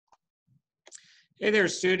Hey there,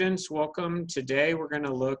 students. Welcome. Today we're going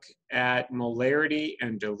to look at molarity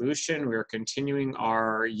and dilution. We're continuing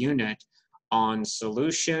our unit on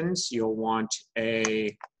solutions. You'll want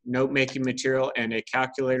a note-making material and a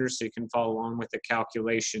calculator so you can follow along with the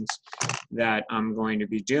calculations that I'm going to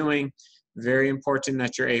be doing. Very important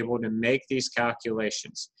that you're able to make these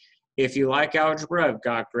calculations. If you like algebra, I've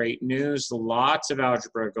got great news. Lots of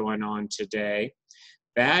algebra going on today.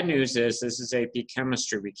 Bad news is this is AP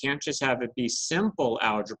chemistry. We can't just have it be simple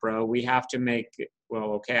algebra. We have to make it,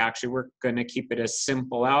 well, okay, actually we're going to keep it as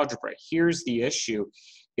simple algebra. Here's the issue,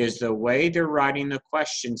 is the way they're writing the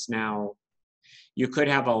questions now, you could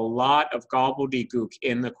have a lot of gobbledygook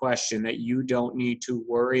in the question that you don't need to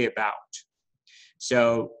worry about.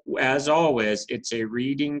 So as always, it's a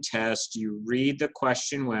reading test. You read the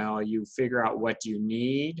question well, you figure out what you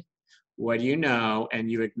need, what do you know,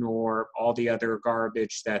 and you ignore all the other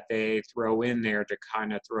garbage that they throw in there to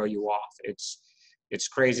kind of throw you off. It's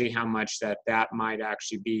crazy how much that might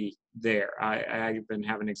actually be there. I even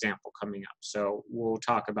have an example coming up, so we'll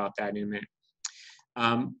talk about that in a minute.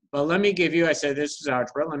 But let me give you, I said this is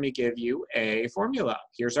algebra, let me give you a formula.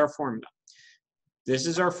 Here's our formula. This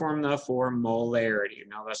is our formula for molarity.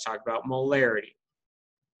 Now let's talk about molarity.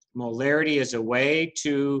 Molarity is a way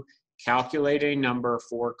to calculate a number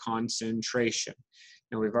for concentration.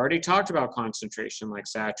 Now we've already talked about concentration, like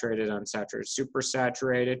saturated, unsaturated,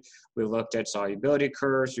 supersaturated. We looked at solubility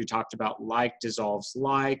curves. We talked about like dissolves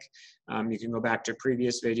like. You can go back to a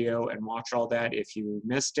previous video and watch all that if you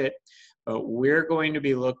missed it. But we're going to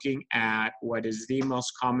be looking at what is the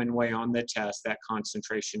most common way on the test that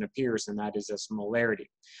concentration appears, and that is as molarity.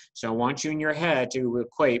 So I want you in your head to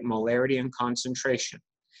equate molarity and concentration.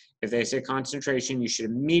 If they say concentration, you should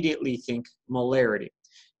immediately think molarity.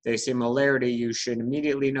 If they say molarity, you should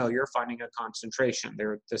immediately know you're finding a concentration.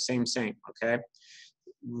 They're the same, okay?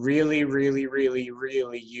 Really, really, really,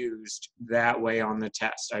 really used that way on the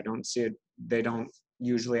test. I don't see it, they don't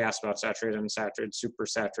usually ask about saturated, unsaturated,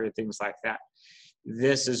 supersaturated, things like that.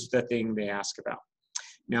 This is the thing they ask about.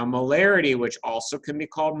 Now, molarity, which also can be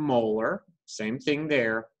called molar, same thing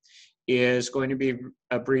there, is going to be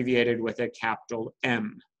abbreviated with a capital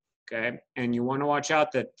M. Okay, and you want to watch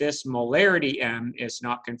out that this molarity M is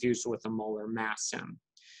not confused with a molar mass M.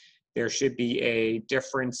 There should be a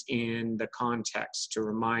difference in the context to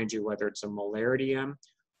remind you whether it's a molarity M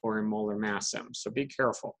or a molar mass M. So be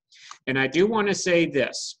careful. And I do want to say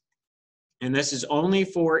this, and this is only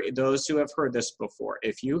for those who have heard this before.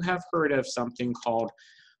 If you have heard of something called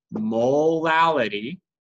molality,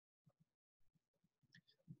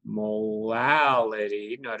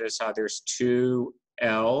 notice how there's two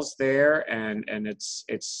L's there, and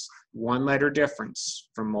it's one letter difference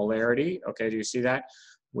from molarity. Okay, do you see that?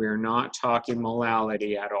 We're not talking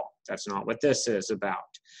molality at all. That's not what this is about.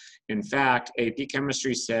 In fact, AP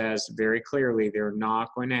Chemistry says very clearly they're not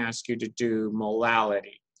going to ask you to do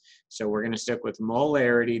molality. So we're going to stick with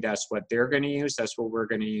molarity. That's what they're going to use. That's what we're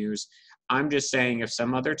going to use. I'm just saying if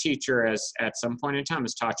some other teacher has at some point in time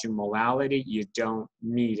has taught you molality, you don't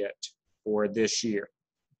need it for this year.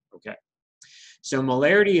 Okay. So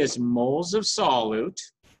molarity is moles of solute.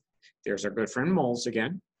 There's our good friend moles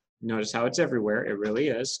again. Notice how it's everywhere. It really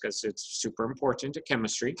is, because it's super important to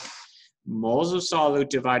chemistry. Moles of solute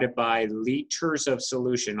divided by liters of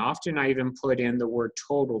solution. Often I even put in the word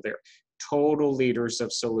total there. Total liters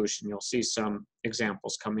of solution. You'll see some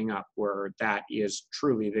examples coming up where that is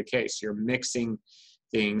truly the case. You're mixing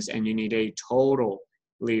things and you need a total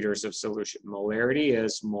liters of solution. Molarity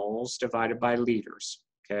is moles divided by liters,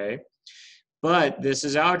 okay? But this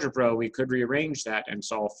is algebra. We could rearrange that and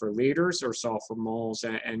solve for liters or solve for moles,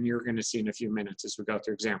 and you're going to see in a few minutes as we go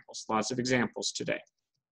through examples. Lots of examples today.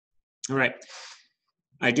 All right.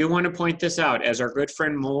 I do want to point this out. As our good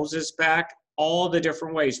friend moles is back, all the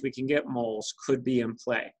different ways we can get moles could be in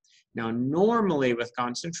play. Now, normally with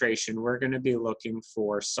concentration, we're going to be looking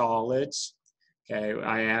for solids. Okay,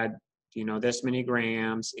 I add, this many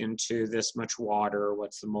grams into this much water.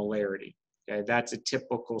 What's the molarity? Okay, that's a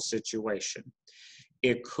typical situation.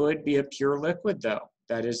 It could be a pure liquid, though.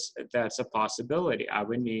 That's a possibility. I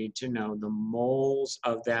would need to know the moles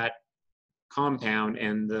of that compound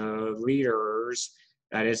and the liters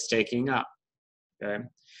that it's taking up. Okay,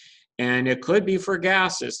 and it could be for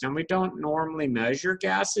gases. Now, we don't normally measure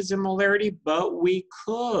gases in molarity, but we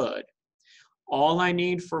could. All I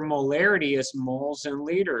need for molarity is moles and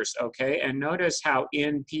liters, okay? And notice how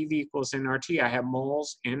in PV equals nRT, I have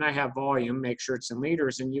moles and I have volume. Make sure it's in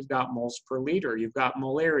liters, and you've got moles per liter. You've got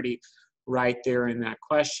molarity right there in that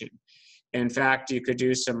question. In fact, you could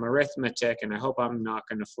do some arithmetic, and I hope I'm not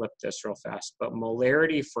going to flip this real fast, but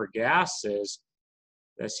molarity for gases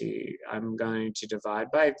let's see, I'm going to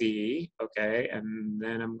divide by V, okay, and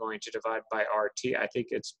then I'm going to divide by RT. I think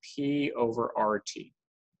it's P over RT.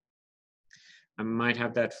 I might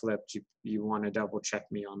have that flipped. You want to double check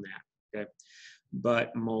me on that, okay?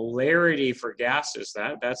 But molarity for gases,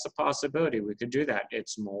 that's a possibility. We could do that.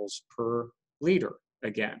 It's moles per liter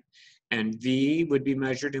again. And V would be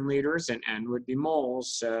measured in liters and N would be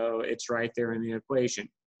moles, so it's right there in the equation.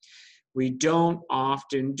 We don't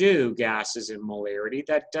often do gases in molarity.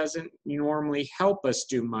 That doesn't normally help us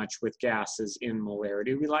do much with gases in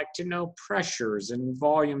molarity. We like to know pressures and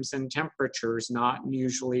volumes and temperatures, not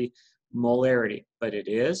usually molarity, but it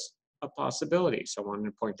is a possibility. So I wanted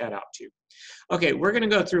to point that out to you. Okay, we're going to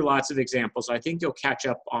go through lots of examples. I think you'll catch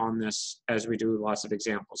up on this as we do lots of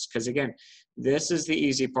examples, because again, this is the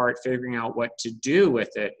easy part. Figuring out what to do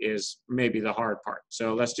with it is maybe the hard part.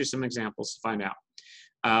 So let's do some examples to find out.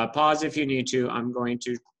 Pause if you need to. I'm going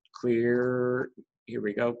to clear, here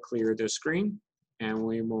we go, clear the screen, and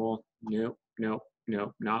we will, nope,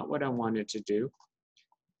 not what I wanted to do.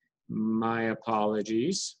 My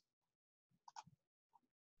apologies.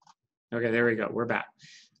 Okay, there we go, we're back.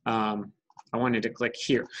 I wanted to click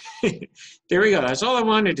here. There we go, that's all I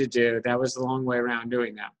wanted to do. That was the long way around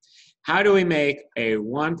doing that. How do we make a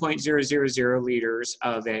 1.000 liters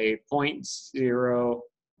of a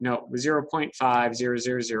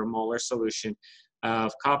 0.5000 molar solution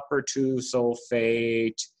of copper 2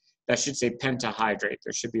 sulfate, that should say pentahydrate.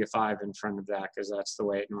 There should be a 5 in front of that because that's the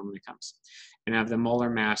way it normally comes. And have the molar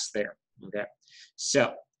mass there, okay?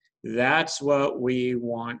 So that's what we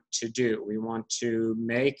want to do. We want to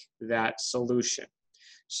make that solution.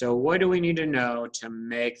 So what do we need to know to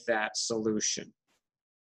make that solution?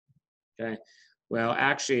 Okay, well,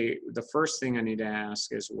 actually, the first thing I need to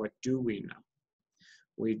ask is, what do we know?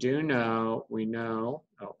 We know,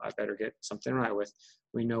 oh, I better get something right with,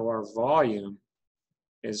 we know our volume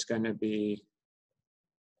is going to be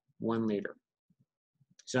 1 liter.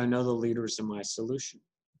 So I know the liters in my solution.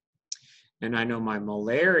 And I know my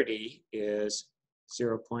molarity is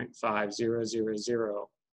 0.5000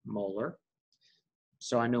 molar.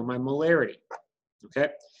 So I know my molarity, okay?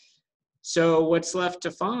 So what's left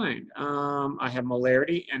to find? I have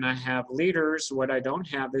molarity and I have liters. What I don't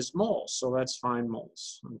have is moles. So let's find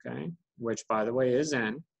moles, okay? Which, by the way, is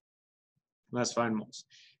N. Let's find moles.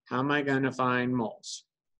 How am I going to find moles?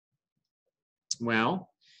 Well,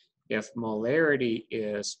 if molarity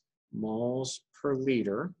is moles per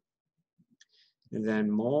liter, then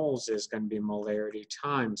moles is going to be molarity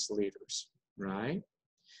times liters, right?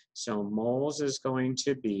 So moles is going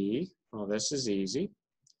to be, well, this is easy.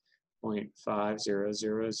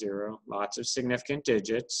 0.5000, lots of significant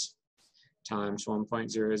digits, times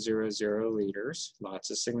 1.000 liters, lots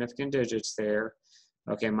of significant digits there.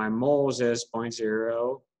 Okay, my moles is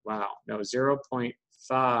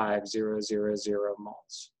 0.5000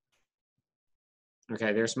 moles.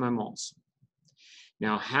 Okay, there's my moles.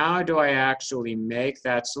 Now, how do I actually make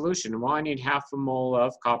that solution? Well, I need half a mole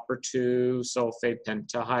of copper 2 sulfate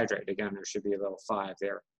pentahydrate. Again, there should be a little 5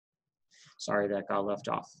 there. Sorry, that got left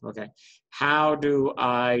off. Okay, how do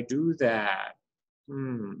I do that?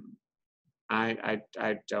 I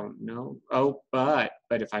don't know. Oh, but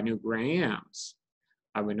if I knew grams,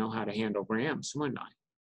 I would know how to handle grams, wouldn't I?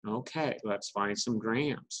 Okay, let's find some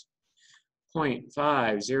grams.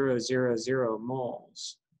 0.5000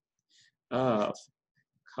 moles of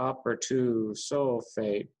copper 2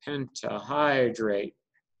 sulfate pentahydrate.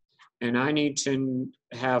 And I need to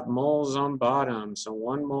have moles on bottom, so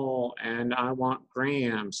 1 mole, and I want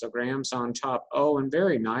grams, so grams on top. Oh, and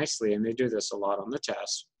very nicely, and they do this a lot on the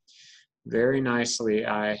test, very nicely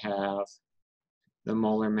I have the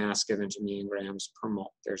molar mass given to me in grams per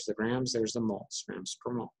mole. There's the grams, there's the moles, grams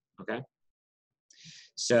per mole, okay?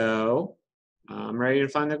 So I'm ready to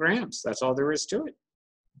find the grams. That's all there is to it.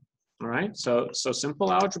 All right, so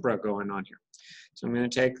simple algebra going on here. So I'm going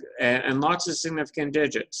to take, and lots of significant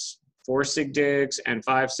digits. 4 sig digs and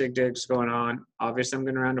 5 sig digs going on. Obviously, I'm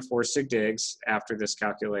going to round to 4 sig digs after this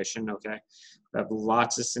calculation, okay? I have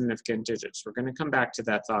lots of significant digits. We're going to come back to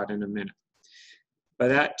that thought in a minute. By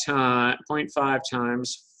that time, 0.5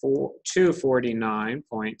 times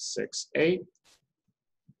 249.68.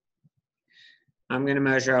 I'm going to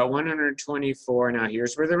measure out 124. Now,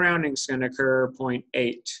 here's where the rounding is going to occur,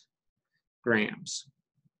 0.8 grams.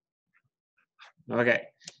 Okay,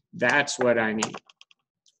 that's what I need.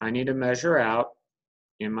 I need to measure out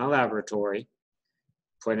in my laboratory,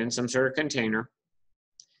 put in some sort of container,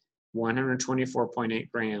 124.8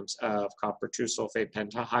 grams of copper 2 sulfate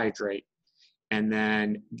pentahydrate, and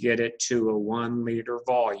then get it to a 1 liter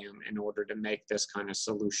volume in order to make this kind of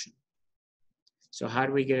solution. So how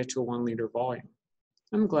do we get it to a 1 liter volume?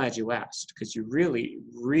 I'm glad you asked, because you really,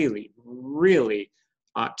 really, really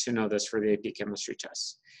ought to know this for the AP chemistry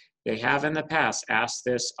tests. They have in the past asked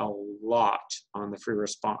this a lot on the free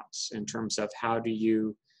response in terms of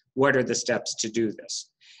what are the steps to do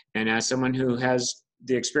this? And as someone who has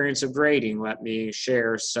the experience of grading, let me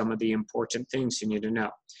share some of the important things you need to know.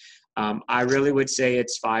 I really would say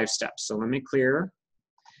it's 5 steps. So let me clear,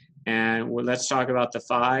 and let's talk about the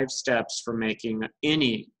 5 steps for making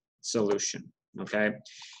any solution, okay?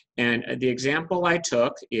 And the example I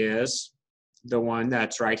took is the one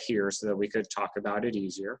that's right here so that we could talk about it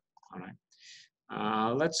easier. All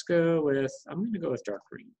right. Let's go with, I'm going to go with dark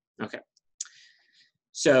green. Okay.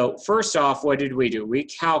 So first off, what did we do? We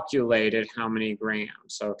calculated how many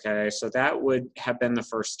grams, okay? So that would have been the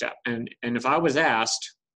first step. And if I was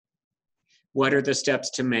asked, what are the steps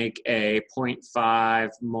to make a 0.5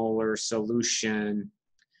 molar solution,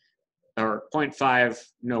 or 1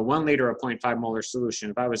 liter of 0.5 molar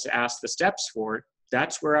solution, if I was asked the steps for it,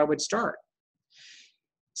 that's where I would start.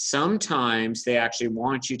 Sometimes they actually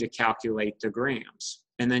want you to calculate the grams,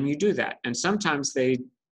 and then you do that. And sometimes they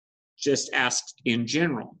just ask in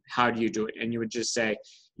general, how do you do it? And you would just say,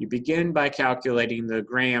 you begin by calculating the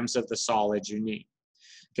grams of the solid you need.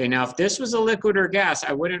 Okay, now if this was a liquid or gas,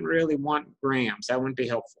 I wouldn't really want grams. That wouldn't be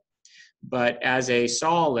helpful. But as a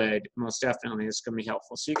solid, most definitely it's going to be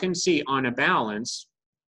helpful. So you can see on a balance,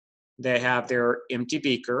 they have their empty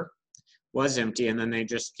beaker, was empty, and then they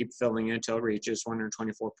just keep filling it until it reaches 124.8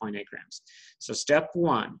 grams. So step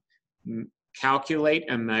 1, calculate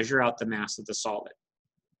and measure out the mass of the solid.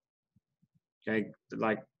 Okay,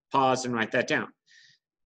 like pause and write that down.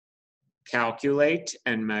 Calculate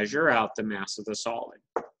and measure out the mass of the solid.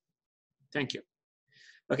 Thank you.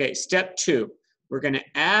 Okay, step 2, we're going to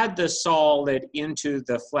add the solid into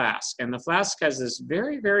the flask. And the flask has this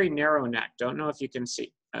very, very narrow neck. Don't know if you can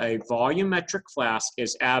see. A volumetric flask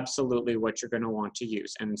is absolutely what you're going to want to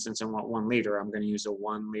use. And since I want 1 liter, I'm going to use a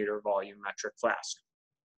 1 liter volumetric flask.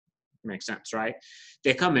 Makes sense, right?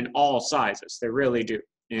 They come in all sizes. They really do.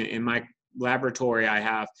 In my laboratory, I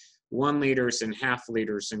have 1 liters and half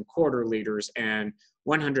liters and quarter liters and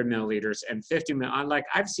 100 milliliters and 50 milliliters.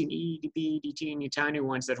 I've seen itty bitty teeny tiny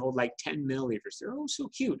ones that hold like 10 milliliters. They're oh so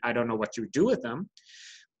cute. I don't know what you do with them,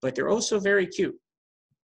 but they're also very cute.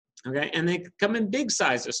 Okay, and they come in big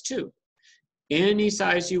sizes too. Any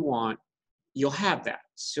size you want, you'll have that.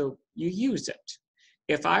 So you use it.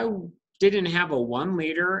 If I didn't have a 1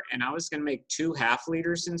 liter and I was going to make 2 half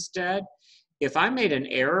liters instead, if I made an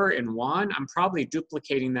error in one, I'm probably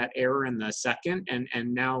duplicating that error in the second,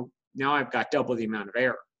 and now I've got double the amount of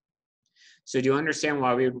error. So do you understand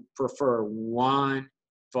why we would prefer 1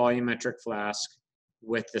 volumetric flask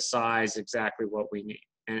with the size exactly what we need?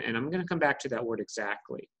 And I'm going to come back to that word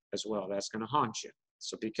exactly as well. That's going to haunt you.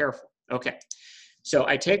 So be careful. Okay. So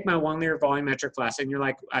I take my 1 liter volumetric flask, and you're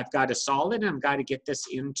like, I've got a solid and I've got to get this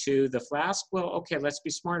into the flask. Well, okay, let's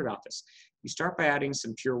be smart about this. You start by adding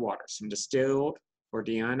some pure water, some distilled or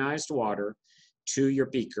deionized water to your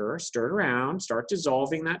beaker. Stir it around, start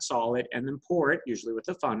dissolving that solid, and then pour it, usually with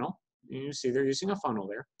a funnel. You see they're using a funnel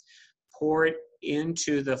there. Pour it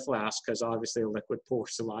into the flask, because obviously a liquid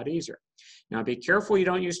pours a lot easier. Now be careful you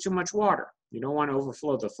don't use too much water. You don't want to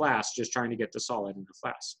overflow the flask just trying to get the solid in the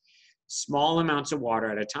flask. Small amounts of water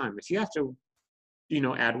at a time. If you have to,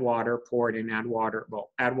 add water, pour it in, add water,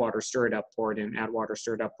 stir it up, pour it in, add water,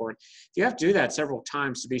 stir it up, pour it. If you have to do that several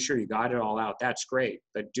times to be sure you got it all out, that's great,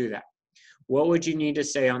 but do that. What would you need to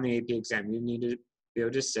say on the AP exam? You need to be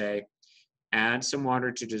able to say, add some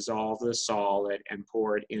water to dissolve the solid and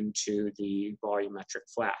pour it into the volumetric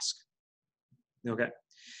flask. Okay.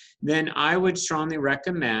 Then I would strongly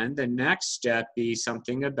recommend the next step be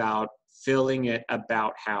something about filling it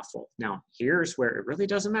about half full. Now, here's where it really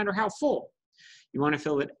doesn't matter how full. You want to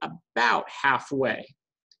fill it about halfway.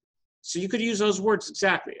 So you could use those words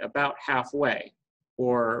exactly, about halfway,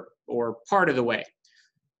 or part of the way,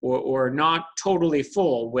 or not totally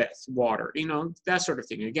full with water, that sort of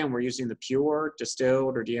thing. Again, we're using the pure,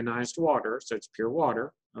 distilled, or deionized water, so it's pure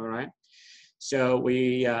water, all right? So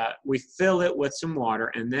we fill it with some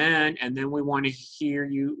water, and then we want to hear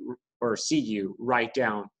you or see you write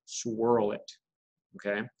down, swirl it,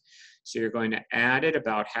 okay? So you're going to add it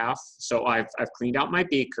about half. So I've cleaned out my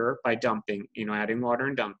beaker by dumping, adding water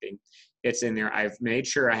and dumping. It's in there. I've made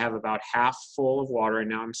sure I have about half full of water, and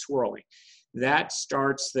now I'm swirling. That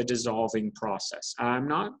starts the dissolving process. I'm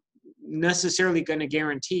not necessarily going to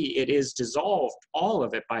guarantee it is dissolved, all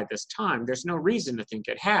of it, by this time. There's no reason to think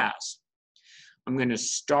it has. I'm going to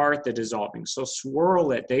start the dissolving. So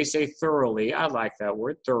swirl it. They say thoroughly. I like that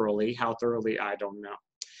word, thoroughly. How thoroughly, I don't know.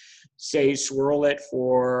 say swirl it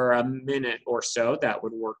for a minute or so, that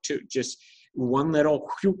would work too. Just one little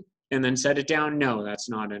whoop, and then set it down. No, that's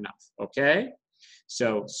not enough, okay?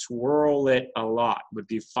 So swirl it a lot would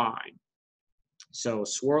be fine. So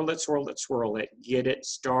swirl it, swirl it, swirl it, get it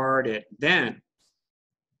started. Then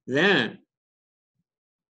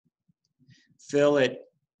fill it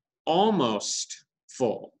almost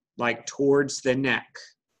full, like towards the neck,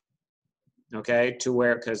 okay? To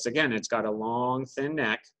where, because again, it's got a long, thin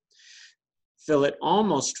neck. Fill it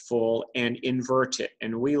almost full and invert it.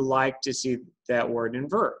 And we like to see that word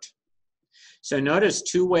invert. So notice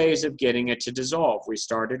two ways of getting it to dissolve. We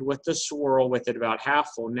started with the swirl with it about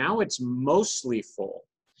half full. Now it's mostly full.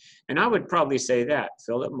 And I would probably say that.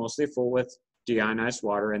 Fill it mostly full with deionized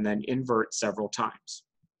water and then invert several times.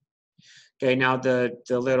 Okay, now the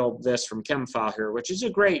little this from ChemFile here, which is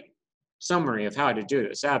a great summary of how to do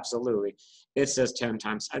this, absolutely. It says 10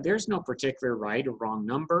 times. There's no particular right or wrong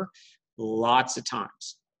number, lots of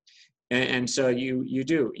times. And so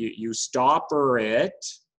you stopper it,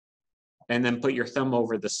 and then put your thumb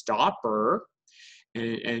over the stopper,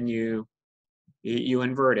 and you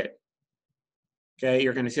invert it. Okay,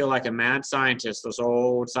 you're going to feel like a mad scientist, those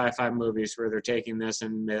old sci-fi movies where they're taking this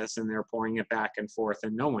and they're pouring it back and forth,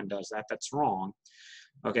 and no one does that. That's wrong.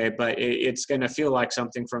 Okay, but it's going to feel like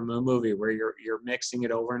something from a movie where you're mixing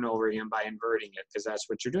it over and over again by inverting it, because that's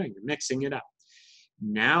what you're doing. You're mixing it up.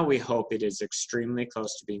 Now we hope it is extremely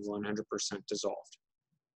close to being 100% dissolved.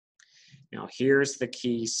 Now here's the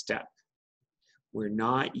key step. We're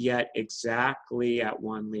not yet exactly at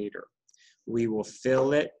 1 liter. We will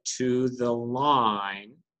fill it to the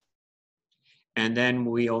line, and then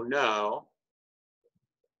we'll know.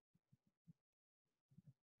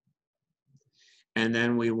 And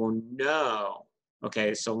then we will know,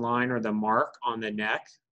 okay, so line or the mark on the neck,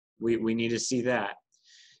 we need to see that.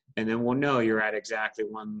 And then we'll know you're at exactly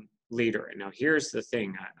 1 liter. And now here's the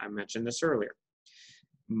thing, I mentioned this earlier.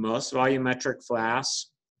 Most volumetric flasks,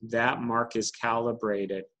 that mark is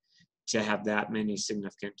calibrated to have that many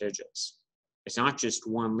significant digits. It's not just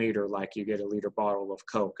 1 liter like you get a liter bottle of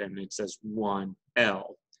Coke and it says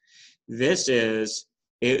 1L. This is,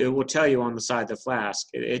 it will tell you on the side of the flask,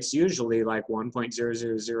 it's usually like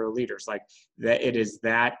 1.000 liters, like that. It is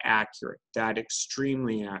that accurate, that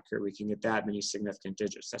extremely accurate. We can get that many significant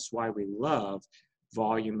digits. That's why we love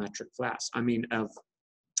volumetric flasks. I mean, of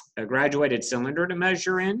a graduated cylinder to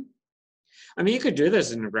measure in. I mean, you could do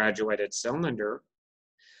this in a graduated cylinder,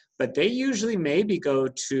 but they usually maybe go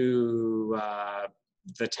to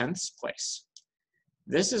the 10th place.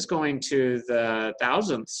 This is going to the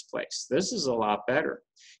 1000th place. This is a lot better.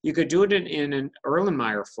 You could do it in an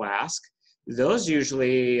Erlenmeyer flask. Those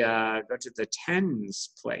usually go to the 10s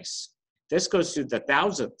place. This goes to the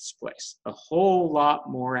 1000th place, a whole lot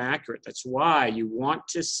more accurate. That's why you want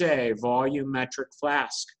to say volumetric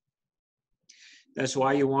flask. That's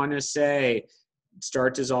why you want to say,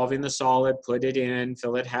 start dissolving the solid, put it in,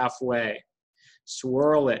 fill it halfway,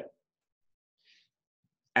 swirl it,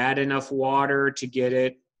 add enough water to get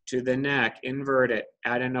it to the neck, invert it,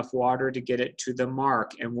 add enough water to get it to the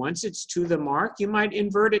mark. And once it's to the mark, you might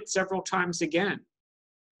invert it several times again.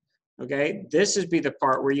 Okay, this would be the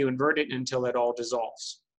part where you invert it until it all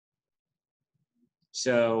dissolves.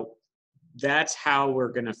 So that's how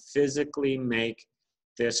we're going to physically make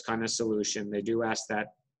this kind of solution. They do ask that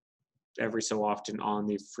every so often on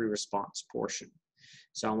the free response portion.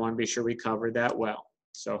 So I want to be sure we covered that well.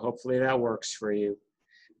 So hopefully that works for you.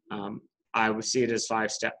 I would see it as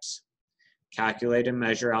 5 steps. Calculate and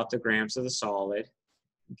measure out the grams of the solid,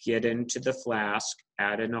 get into the flask,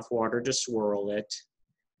 add enough water to swirl it,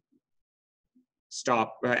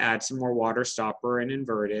 stop, add some more water, stopper and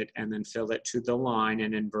invert it, and then fill it to the line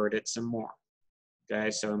and invert it some more.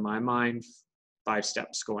 Okay, so in my mind, 5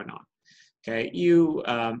 steps going on. Okay,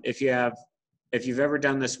 if you've ever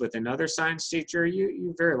done this with another science teacher,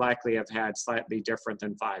 you very likely have had slightly different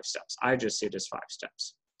than 5 steps. I just see it as 5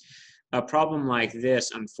 steps. A problem like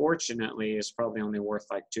this, unfortunately, is probably only worth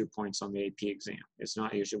like 2 points on the AP exam. It's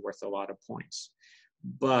not usually worth a lot of points.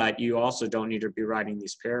 But you also don't need to be writing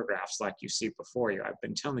these paragraphs like you see before you. I've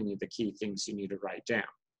been telling you the key things you need to write down.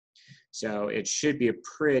 So it should be a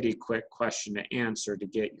pretty quick question to answer to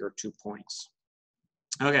get your 2 points.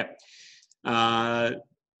 Okay.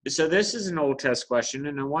 So this is an old test question,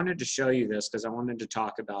 and I wanted to show you this because I wanted to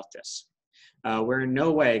talk about this. We're in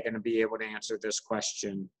no way going to be able to answer this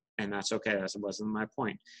question, and that's okay. That wasn't my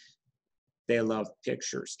point. They love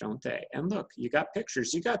pictures, don't they? And look, you got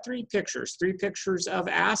pictures. You got 3 pictures. 3 pictures of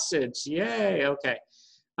acids. Yay. Okay.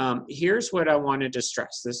 Here's what I wanted to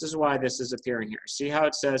stress. This is why this is appearing here. See how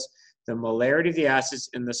it says the molarity of the acids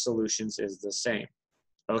in the solutions is the same.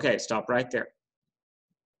 Okay, stop right there.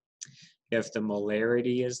 If the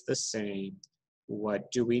molarity is the same,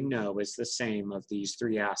 what do we know is the same of these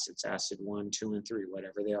three acids, acid 1, 2, and 3,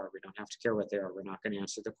 whatever they are? We don't have to care what they are. We're not going to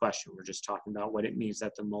answer the question. We're just talking about what it means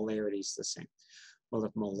that the molarity is the same. Well,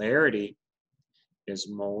 if molarity is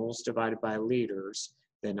moles divided by liters,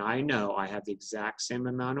 then I know I have the exact same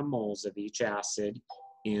amount of moles of each acid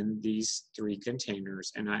in these three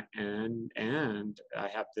containers, and I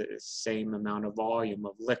have the same amount of volume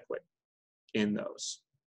of liquid in those.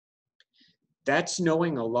 That's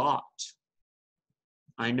knowing a lot.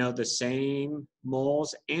 I know the same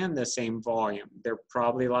moles and the same volume. They're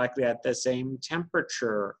probably likely at the same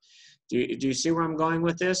temperature. Do you see where I'm going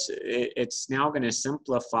with this? It's now going to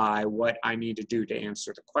simplify what I need to do to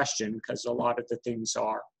answer the question, because a lot of the things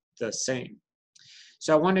are the same.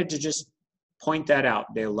 So I wanted to just point that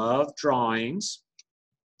out. They love drawings,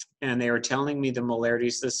 and they were telling me the molarity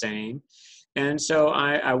is the same. And so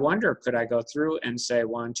I wonder, could I go through and say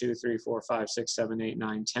 1, 2, 3, 4, 5, 6, 7, 8,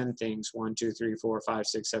 9, 10 things, 1, 2, 3, 4, 5,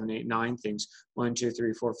 6, 7, 8, 9 things, 1, 2,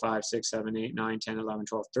 3, 4, 5, 6, 7, 8, 9, 10, 11,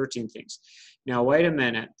 12, 13 things. Now, wait a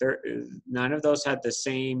minute, none of those had the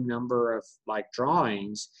same number of like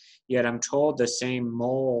drawings, yet I'm told the same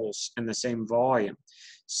moles and the same volume.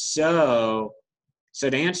 So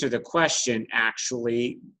to answer the question,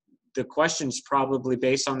 actually, the question's probably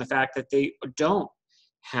based on the fact that they don't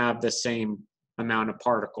have the same amount of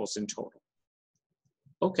particles in total.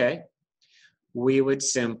 Okay, we would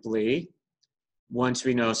simply, once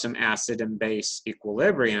we know some acid and base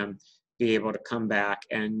equilibrium, be able to come back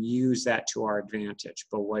and use that to our advantage.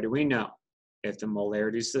 But what do we know? If the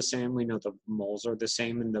molarity is the same, we know the moles are the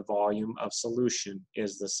same and the volume of solution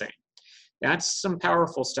is the same. That's some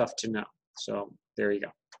powerful stuff to know. So there you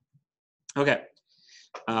go. Okay,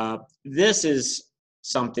 this is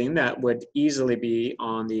something that would easily be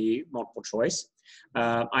on the multiple choice.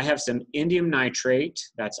 I have some indium nitrate,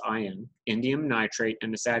 that's IN, indium nitrate,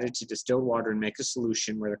 and it's added to distilled water and make a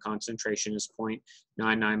solution where the concentration is 0.99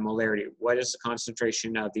 molarity. What is the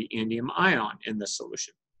concentration of the indium ion in the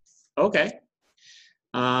solution? Okay,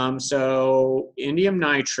 so indium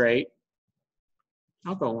nitrate,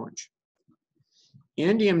 I'll go orange.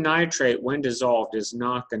 Indium nitrate, when dissolved, is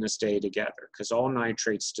not going to stay together because all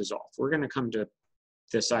nitrates dissolve. We're going to come to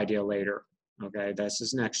this idea later, okay? This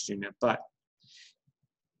is next unit, but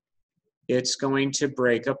it's going to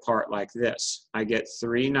break apart like this. I get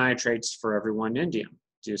 3 nitrates for every 1 indium.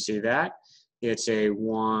 Do you see that? It's a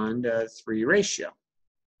 1:3 ratio.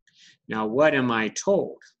 Now, what am I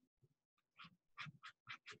told?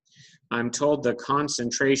 I'm told the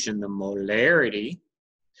concentration, the molarity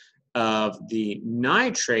of the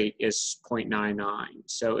nitrate is 0.99.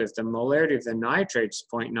 So if the molarity of the nitrate is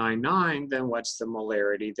 0.99, then what's the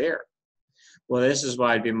molarity there? Well, this is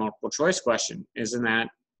why it'd be a multiple choice question. Isn't that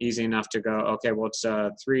easy enough to go, okay, well, it's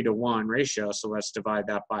a 3:1 ratio, so let's divide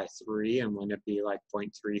that by 3, and wouldn't it be like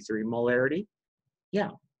 0.33 molarity?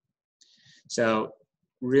 Yeah. So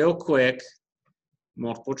real quick,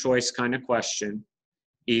 multiple choice kind of question,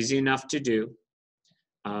 easy enough to do.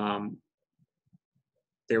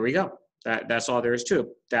 There we go. That's all there is to it.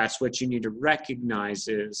 That's what you need to recognize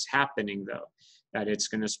is happening, though, that it's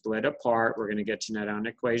going to split apart. We're going to get to net-on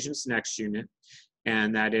equations next unit,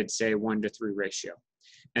 and that it's a 1:3 ratio.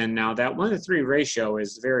 And now that 1:3 ratio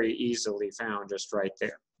is very easily found just right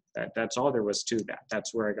there. That's all there was to that.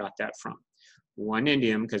 That's where I got that from. 1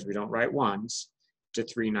 indium, because we don't write ones, to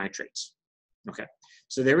 3 nitrates. Okay,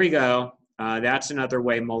 so there we go. That's another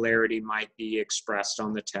way molarity might be expressed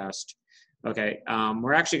on the test. Okay,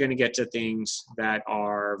 we're actually going to get to things that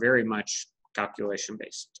are very much calculation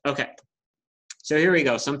based. Okay, so here we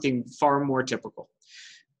go, something far more typical.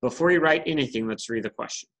 Before you write anything, let's read the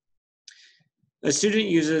question. A student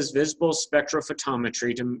uses visible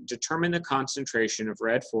spectrophotometry to determine the concentration of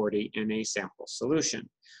red 40 in a sample solution.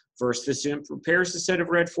 First, the student prepares a set of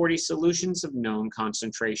red 40 solutions of known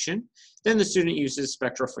concentration. Then the student uses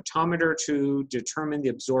spectrophotometer to determine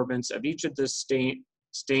the absorbance of each of the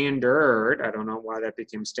standard, I don't know why that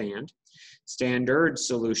became standard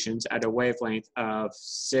solutions at a wavelength of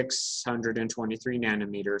 623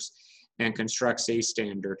 nanometers and constructs a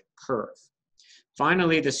standard curve.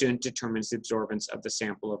 Finally, the student determines the absorbance of the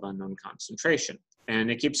sample of unknown concentration.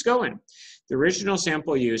 And it keeps going. The original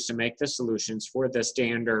sample used to make the solutions for the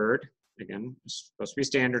standard, again, it's supposed to be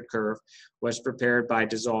standard curve, was prepared by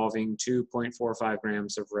dissolving 2.45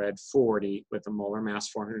 grams of red 40 with a molar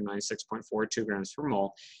mass 496.42 grams per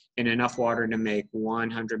mole in enough water to make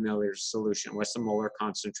 100 milliliters solution. What's the molar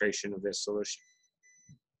concentration of this solution?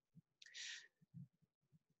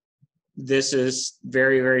 This is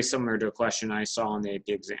very, very similar to a question I saw on the AP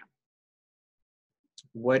exam.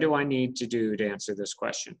 what do I need to do to answer this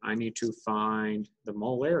question? I need to find the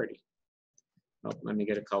molarity. Oh, let me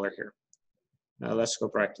get a color here. Let's go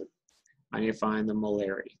back to, I need to find the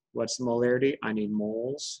molarity. What's the molarity? I need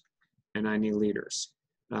moles and I need liters.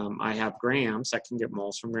 I have grams, I can get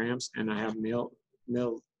moles from grams, and I have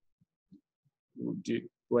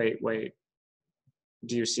wait.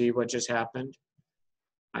 Do you see what just happened?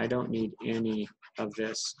 I don't need any of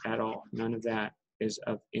this at all. None of that is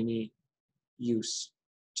of any use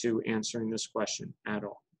to answering this question at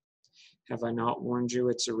all. Have I not warned you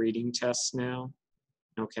it's a reading test now?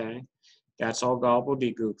 Okay. That's all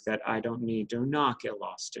gobbledygook that I don't need. Do not get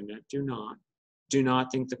lost in it. Do not. Do not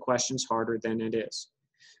think the question's harder than it is.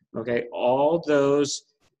 Okay, all those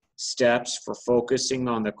steps for focusing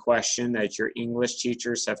on the question that your English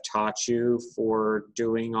teachers have taught you for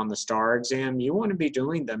doing on the STAR exam, you want to be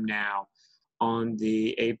doing them now on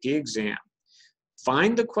the AP exam.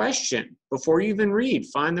 Find the question before you even read.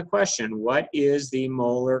 Find the question. What is the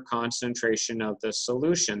molar concentration of the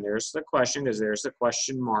solution? There's the question because there's the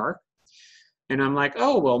question mark. And I'm like,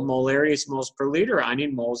 oh, well, molarity is moles per liter. I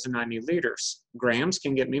need moles and I need liters. Grams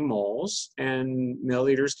can get me moles and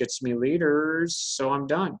milliliters gets me liters, so I'm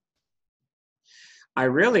done. I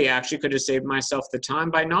really actually could have saved myself the time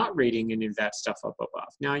by not reading any of that stuff up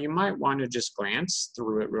above. Now, you might want to just glance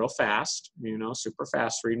through it real fast, you know, super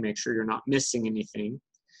fast read, make sure you're not missing anything.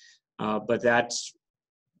 But that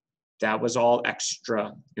was all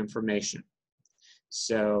extra information.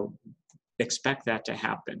 So expect that to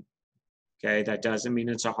happen. Okay, that doesn't mean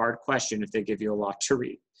it's a hard question if they give you a lot to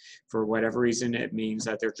read. For whatever reason, it means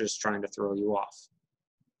that they're just trying to throw you off.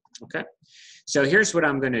 Okay, so here's what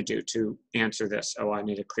I'm going to do to answer this. Oh, I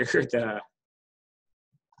need to clear the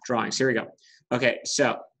drawings. Here we go. Okay,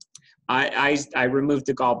 so I removed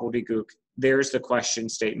the gobbledygook. There's the question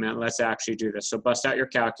statement. Let's actually do this. So bust out your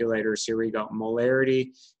calculators. Here we go. Molarity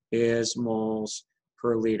is moles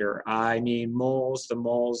per liter. I need moles. The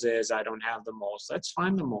moles is, I don't have the moles. Let's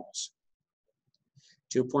find the moles.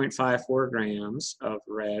 2.54 grams of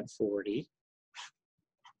red 40.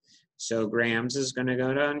 So grams is going to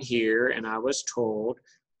go down here, and I was told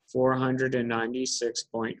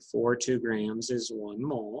 496.42 grams is 1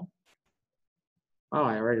 mole. Oh,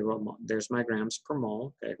 I already wrote mole. There's my grams per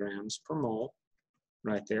mole. Okay, grams per mole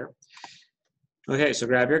right there. Okay, so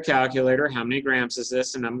grab your calculator. How many grams is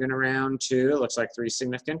this? And I'm going to round to, it looks like 3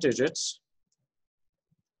 significant digits.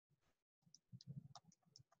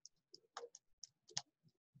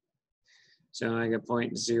 So I get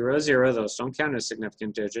 0.00, those don't count as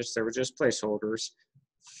significant digits, they were just placeholders,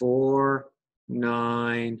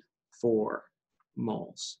 494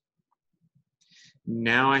 moles.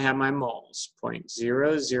 Now I have my moles,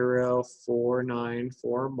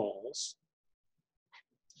 0.00494 moles.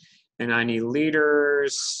 And I need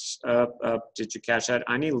liters, did you catch that?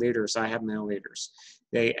 I need liters, I have milliliters.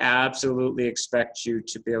 They absolutely expect you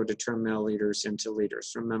to be able to turn milliliters into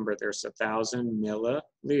liters. Remember, there's 1,000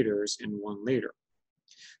 milliliters in 1 liter.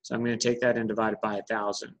 So I'm going to take that and divide it by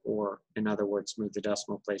 1,000, or in other words, move the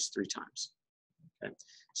decimal place 3 times. Okay.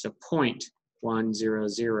 So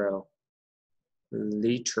 0.100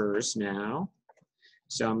 liters now.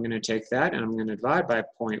 So I'm going to take that and I'm going to divide by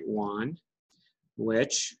 0.1,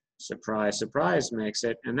 which, surprise, surprise, makes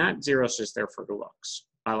it, and that 0 is just there for the looks.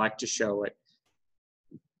 I like to show it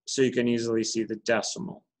so you can easily see the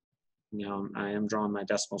decimal. Now, I am drawing my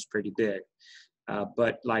decimals pretty big,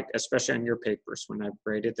 but like, especially on your papers, when I've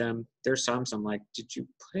graded them, there's times I'm like, did you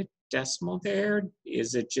put a decimal there?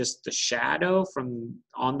 Is it just the shadow from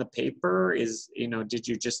on the paper? Is, you know, did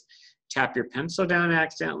you just tap your pencil down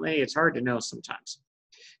accidentally? It's hard to know sometimes.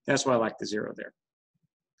 That's why I like the 0 there.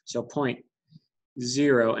 So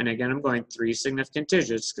 0.0, and again, I'm going 3 significant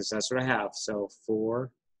digits because that's what I have. So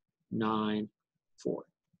 494.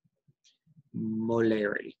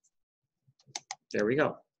 Molarity. There we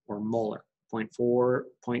go, or molar.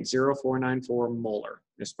 0.0494 molar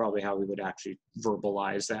is probably how we would actually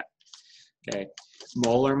verbalize that. Okay,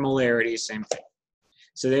 molar, molarity, same thing.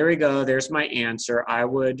 So there we go, there's my answer. I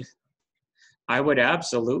would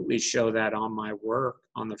absolutely show that on my work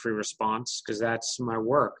on the free response because that's my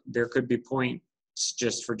work. There could be points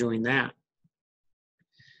just for doing that.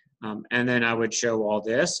 And then I would show all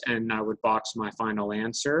this and I would box my final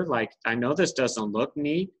answer. Like, I know this doesn't look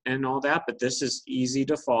neat and all that, but this is easy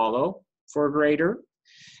to follow for a grader.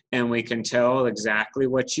 And we can tell exactly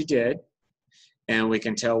what you did. And we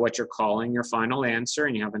can tell what you're calling your final answer,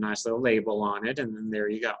 and you have a nice little label on it, and then there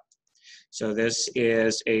you go. So this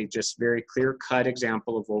is a just very clear-cut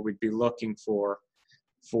example of what we'd be looking for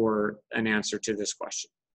an answer to this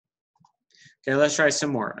question. Okay, let's try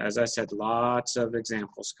some more. As I said, lots of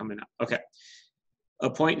examples coming up. Okay, A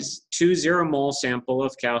 0.20 mole sample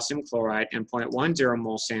of calcium chloride and 0.10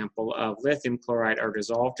 mole sample of lithium chloride are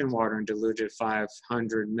dissolved in water and diluted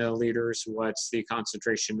 500 milliliters. What's the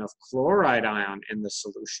concentration of chloride ion in the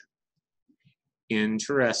solution?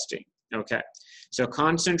 Interesting. Okay, so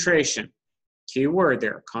concentration, key word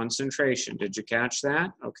there, concentration. Did you catch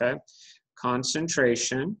that? Okay,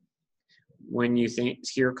 concentration. When you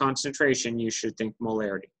hear concentration, you should think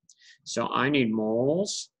molarity. So I need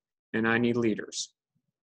moles and I need liters.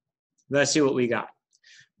 Let's see what we got.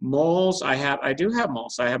 Moles, I do have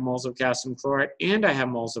moles. I have moles of calcium chloride and I have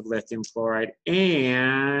moles of lithium chloride.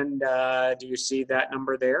 And do you see that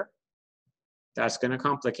number there? That's going to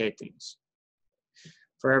complicate things.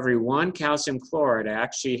 For every 1 calcium chloride, I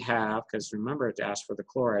actually have, because remember it asked for the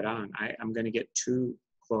chloride ion, I'm going to get 2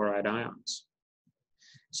 chloride ions.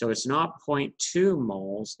 So it's not 0.2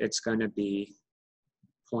 moles, it's going to be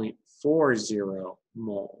 0.40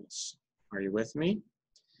 moles. Are you with me?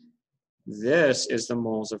 This is the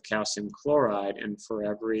moles of calcium chloride, and for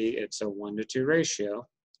every, it's a 1:2 ratio.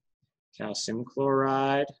 Calcium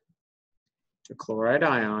chloride to chloride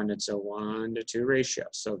ion, it's a 1:2 ratio.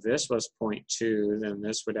 So if this was 0.2, then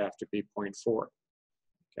this would have to be 0.4.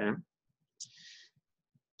 Okay?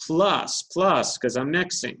 Plus, because I'm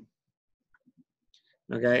mixing.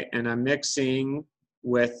 Okay, and I'm mixing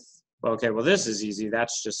with, okay, well this is easy.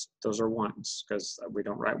 That's just, those are ones, because we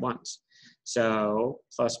don't write ones. So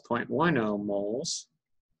plus 0.10 moles.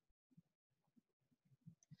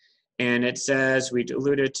 And it says we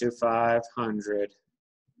diluted to 500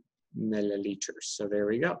 milliliters. So there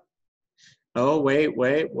we go. Oh,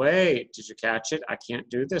 wait. Did you catch it? I can't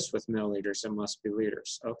do this with milliliters. It must be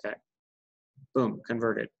liters. Okay. Boom,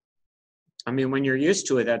 converted. I mean, when you're used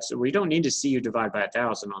to it, we don't need to see you divide by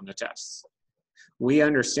 1,000 on the tests. We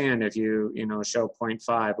understand if you show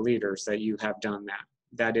 0.5 liters that you have done that.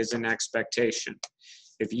 That is an expectation.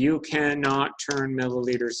 If you cannot turn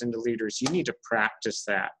milliliters into liters, you need to practice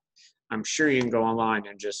that. I'm sure you can go online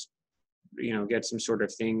and just, get some sort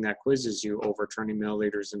of thing that quizzes you over turning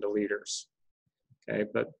milliliters into liters. Okay,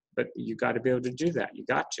 but you got to be able to do that. You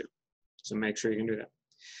got to. So make sure you can do that.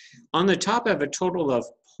 On the top, I have a total of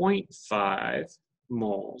 0.5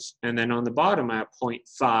 moles, and then on the bottom, I have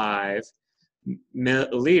 0.5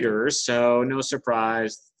 milliliters. So no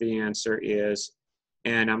surprise, the answer is.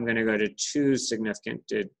 And I'm going to go to 2 significant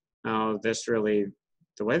digits. Oh, this really,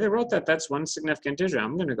 the way they wrote that, that's 1 significant digit.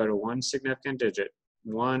 I'm going to go to 1 significant digit,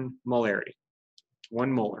 1 molarity,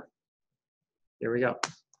 1 molar. Here we go.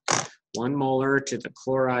 1 molar to the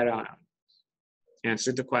chloride ion.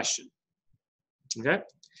 Answered the question. Okay?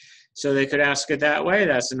 So they could ask it that way.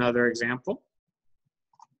 That's another example.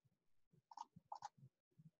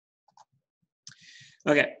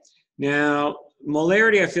 Okay. Now,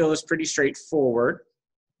 molarity, I feel, is pretty straightforward.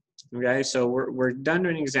 Okay, so we're done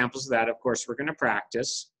doing examples of that. Of course, we're going to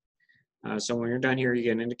practice. So when you're done here, you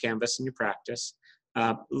get into Canvas and you practice.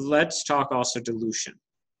 Let's talk also dilution.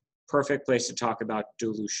 Perfect place to talk about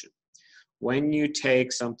dilution. When you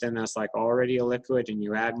take something that's like already a liquid and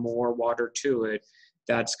you add more water to it,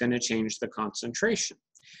 that's going to change the concentration.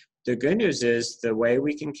 The good news is the way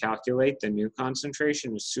we can calculate the new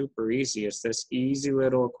concentration is super easy. It's this easy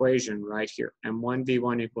little equation right here.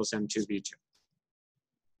 M1V1 equals M2V2.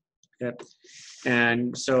 Yep.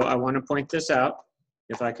 And so I want to point this out.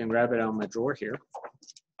 If I can grab it out of my drawer here.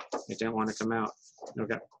 It didn't want to come out.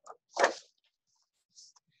 Okay.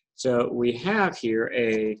 So we have here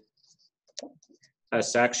a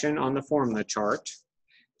section on the formula chart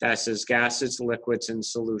that says gases, liquids, and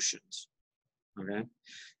solutions. Okay.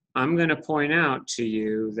 I'm going to point out to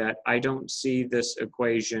you that I don't see this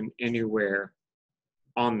equation anywhere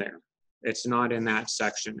on there. It's not in that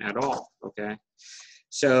section at all. Okay.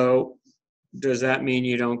 So does that mean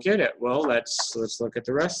you don't get it? Well, let's look at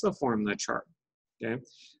the rest of the formula chart. Okay.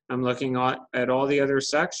 I'm looking at all the other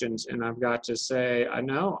sections, and I've got to say,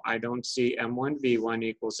 no, I don't see M1V1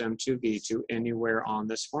 equals M2V2 anywhere on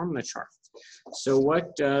this formula chart. So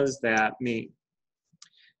what does that mean?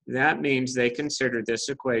 That means they consider this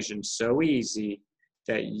equation so easy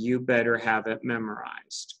that you better have it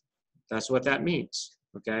memorized. That's what that means,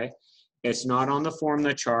 okay? It's not on the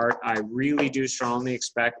formula chart. I really do strongly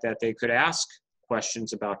expect that they could ask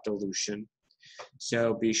questions about dilution.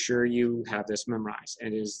 So be sure you have this memorized.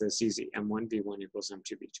 It is this easy. M1V1 equals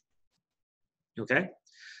M2V2. Okay?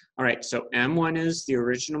 All right, so M1 is the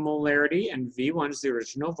original molarity, and V1 is the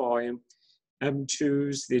original volume. M2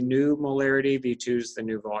 is the new molarity, V2 is the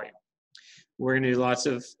new volume. We're going to do lots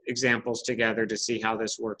of examples together to see how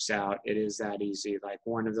this works out. It is that easy. Like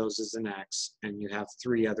one of those is an X, and you have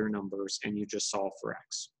 3 other numbers, and you just solve for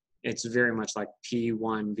X. It's very much like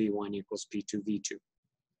P1 V1 equals P2 V2.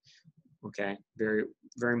 Okay, very,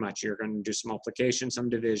 very much. You're going to do some multiplication, some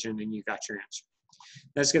division, and you got your answer.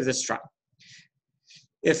 Let's give this a try.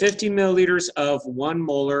 If 50 milliliters of 1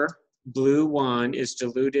 molar blue 1 is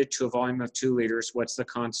diluted to a volume of 2 liters, what's the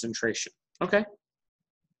concentration? Okay,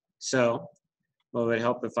 so what would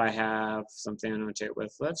help if I have something to annotate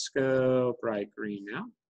with? Let's go bright green now.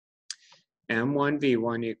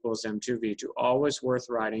 M1V1 equals M2V2, always worth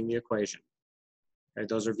writing the equation. Okay,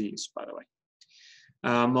 those are V's, by the way.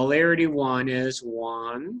 Molarity 1 is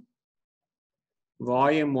 1.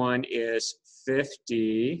 Volume 1 is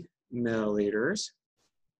 50 milliliters.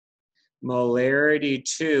 Molarity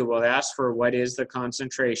 2, well, that's for what is the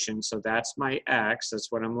concentration, so that's my X,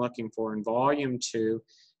 that's what I'm looking for, and volume 2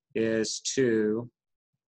 is 2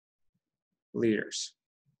 liters.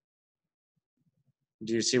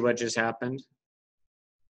 Do you see what just happened?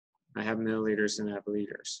 I have milliliters and I have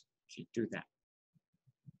liters. Can't do that.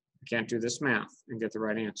 I can't do this math and get the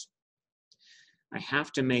right answer. I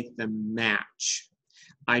have to make them match.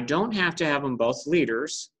 I don't have to have them both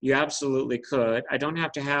liters. You absolutely could. I don't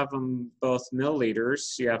have to have them both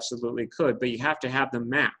milliliters. You absolutely could, but you have to have them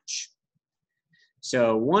match.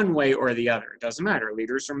 So one way or the other. It doesn't matter,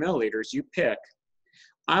 liters or milliliters, you pick.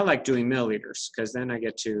 I like doing milliliters because then I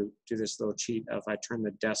get to do this little cheat of I turn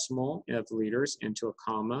the decimal of liters into a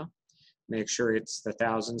comma, make sure it's the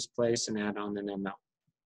thousands place, and add on an ml.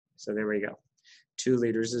 So there we go. 2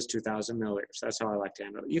 liters is 2,000 milliliters. That's how I like to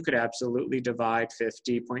handle it. You could absolutely divide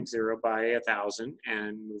 50.0 by 1,000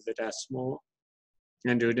 and move the decimal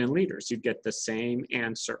and do it in liters. You'd get the same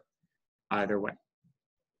answer either way.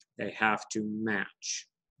 They have to match.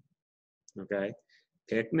 Okay?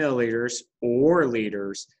 Pick milliliters or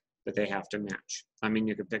liters, but they have to match. I mean,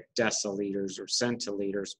 you could pick deciliters or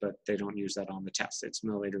centiliters, but they don't use that on the test. It's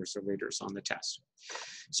milliliters or liters on the test.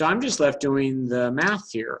 So I'm just left doing the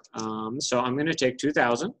math here. So I'm going to take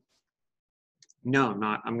 2,000. No,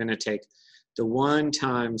 not. I'm going to take the 1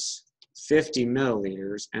 times 50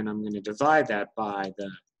 milliliters, and I'm going to divide that by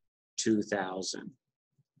the 2,000.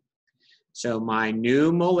 So my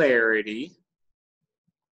new molarity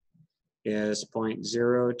is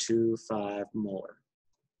 0.025 molar.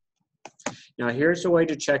 Now here's a way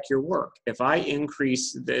to check your work. If I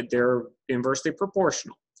increase, they're inversely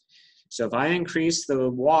proportional. So if I increase the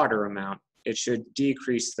water amount, it should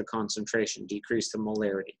decrease the concentration, decrease the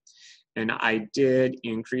molarity. And I did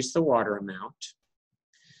increase the water amount.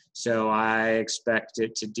 So I expect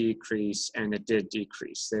it to decrease, and it did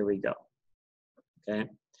decrease. There we go. Okay.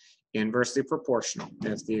 Inversely proportional.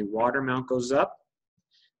 If the water amount goes up,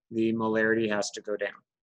 the molarity has to go down.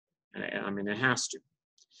 I mean, it has to.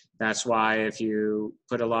 That's why if you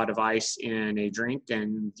put a lot of ice in a drink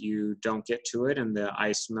and you don't get to it and the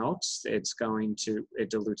ice melts, it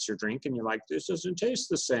dilutes your drink, and you're like, this doesn't taste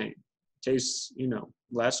the same. It tastes,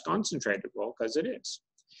 less concentrated. Well, because it is.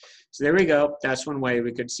 So there we go. That's one way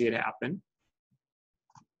we could see it happen.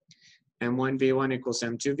 M1V1 equals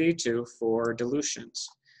M2V2 for dilutions.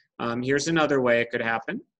 Here's another way it could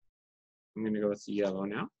happen. I'm going to go with the yellow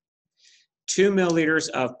now. 2 milliliters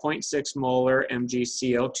of 0.6 molar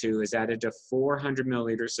MgCl2 is added to 400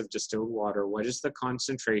 milliliters of distilled water. What is the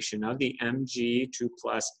concentration of the Mg2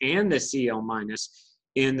 plus and the Cl minus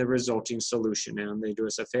in the resulting solution? And they do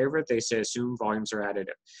us a favor. They say assume volumes are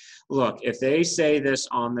additive. Look, if they say this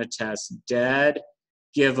on the test, dead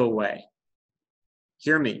giveaway.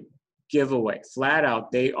 Hear me, giveaway. Flat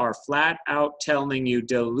out, they are flat out telling you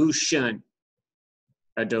dilution.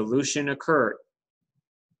 A dilution occurred.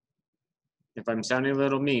 If I'm sounding a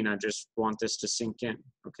little mean, I just want this to sink in,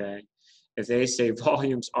 okay? If they say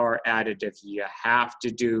volumes are additive, you have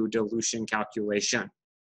to do dilution calculation.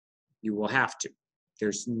 You will have to.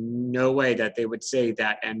 There's no way that they would say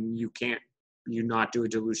that and you not do a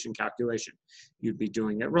dilution calculation. You'd be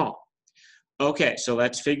doing it wrong. Okay, so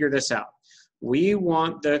let's figure this out. We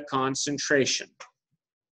want the concentration.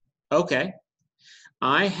 Okay,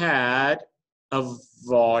 I had a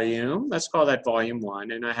volume, let's call that volume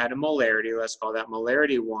 1, and I had a molarity, let's call that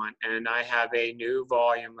molarity 1, and I have a new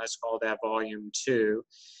volume, let's call that volume 2,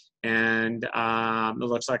 and it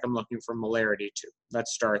looks like I'm looking for molarity 2.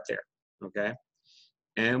 Let's start there, okay?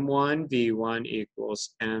 M1V1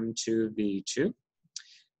 equals M2V2.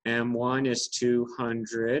 M1 is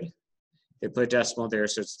 200. They put a decimal there,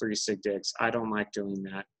 so it's 3 sig digs. I don't like doing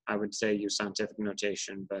that. I would say use scientific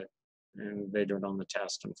notation, but they do it on the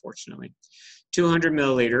test, unfortunately. 200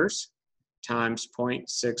 milliliters times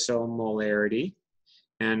 0.60 molarity.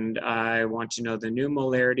 And I want to know the new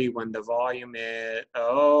molarity when the volume is,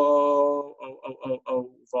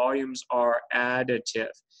 volumes are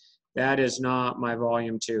additive. That is not my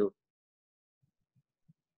volume 2.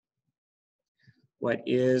 what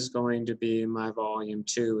is going to be my volume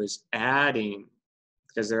 2 is adding,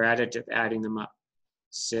 because they're additive, adding them up,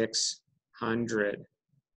 600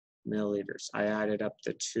 milliliters. I added up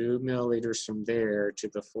the 2 milliliters from there to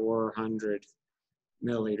the 400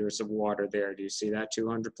 milliliters of water there. Do you see that?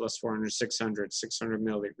 200 plus 400, 600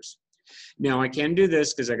 milliliters. Now I can do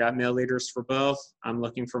this because I got milliliters for both. I'm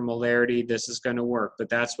looking for molarity. This is going to work, but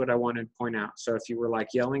that's what I wanted to point out. So if you were like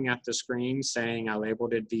yelling at the screen saying I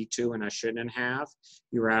labeled it V2 and I shouldn't have,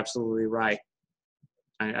 you were absolutely right.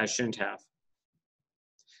 I shouldn't have.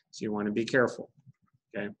 So you want to be careful,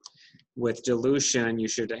 okay? With dilution, you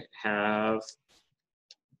should have,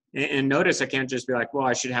 and notice I can't just be like, well,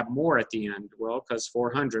 I should have more at the end. Well, because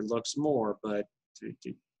 400 looks more, but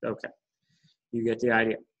okay, you get the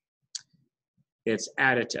idea. It's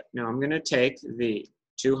additive. Now I'm going to take the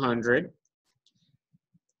 200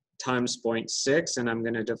 times 0.6 and I'm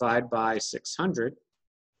going to divide by 600.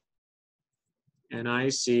 And I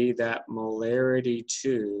see that molarity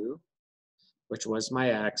 2, which was my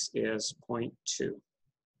X, is 0.2.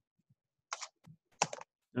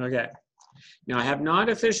 Okay. Now I have not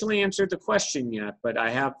officially answered the question yet, but I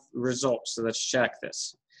have results, so let's check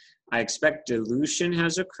this. I expect dilution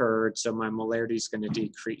has occurred, so my molarity is going to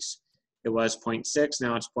decrease. It was 0.6,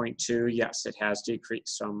 now it's 0.2. Yes, it has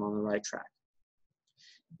decreased, so I'm on the right track.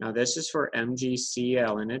 Now this is for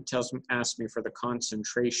MgCl, and it asks me for the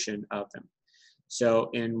concentration of them.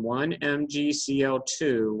 So in 1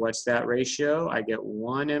 MgCl2, what's that ratio? I get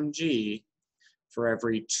 1 mg for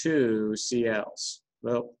every 2 Cls.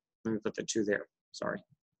 Well, let me put the 2 there, sorry.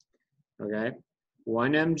 Okay,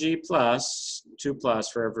 1 mg plus, 2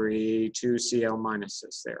 plus for every 2 Cl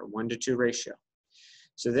minuses there, 1 to 2 ratio.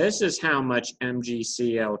 So this is how much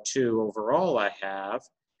MgCl2 overall I have.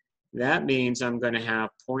 That means I'm going to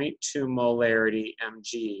have 0.2 molarity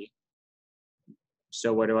Mg.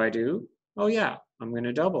 So what do? Oh yeah, I'm going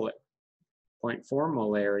to double it. 0.4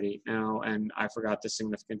 molarity. Now, and I forgot the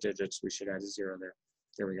significant digits. We should add a 0 there.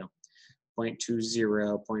 There we go.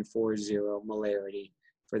 0.20, 0.40 molarity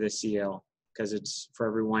for the Cl. Because it's for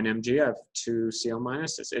every 1 Mg, I have 2 Cl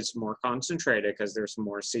minuses. It's more concentrated because there's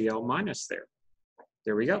more Cl minus there.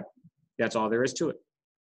 There we go. That's all there is to it.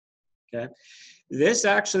 Okay. This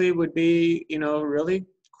actually would be, you know, really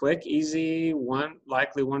quick, easy,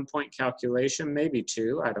 likely 1 point calculation, maybe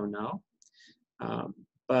 2, I don't know.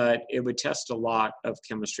 But it would test a lot of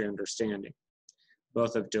chemistry understanding,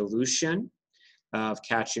 both of dilution, of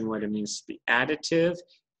catching what it means to be additive,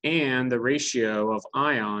 and the ratio of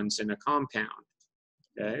ions in a compound.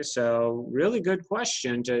 Okay, so really good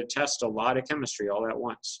question to test a lot of chemistry all at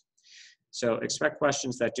once. So expect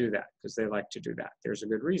questions that do that, because they like to do that. There's a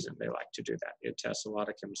good reason they like to do that. It tests a lot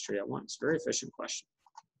of chemistry at once. Very efficient question.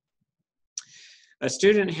 A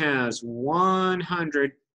student has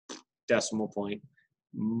 100 decimal point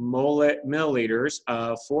milliliters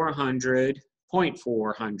of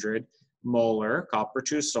 0.400 molar copper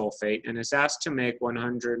 2 sulfate and is asked to make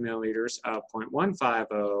 100 milliliters of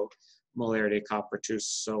 0.150 molarity copper 2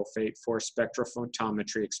 sulfate for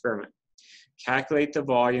spectrophotometry experiment. Calculate the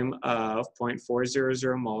volume of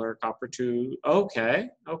 0.400 molar copper 2. Okay.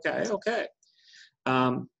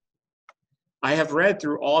 I have read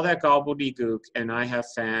through all that gobbledygook and I have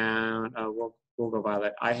found, we'll go by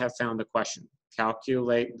that. I have found the question.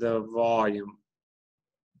 Calculate the volume.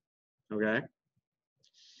 Okay.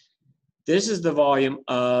 This is the volume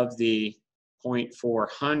of the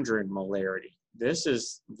 0.400 molarity. This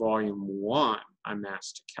is volume 1 I'm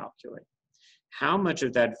asked to calculate. How much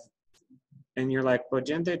of that, and you're like, but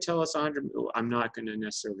didn't they tell us 100? I'm not going to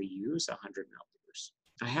necessarily use 100 milliliters.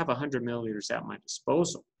 I have 100 milliliters at my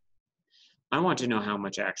disposal. I want to know how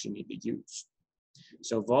much I actually need to use.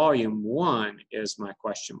 So volume 1 is my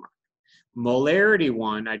question mark. Molarity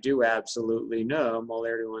 1, I do absolutely know.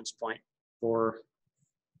 Molarity 1's 0.4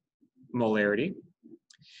 molarity.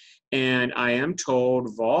 And I am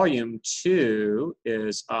told volume 2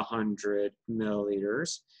 is 100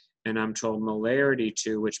 milliliters. And I'm told molarity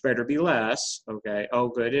 2, which better be less. Okay, oh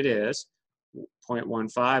good, it is.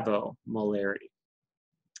 0.150 molarity.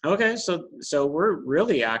 Okay, so we're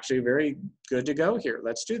really actually very good to go here.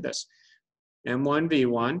 Let's do this.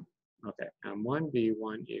 M1V1, okay,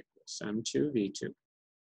 M1V1 equals M2V2.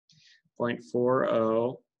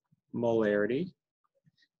 0.40 molarity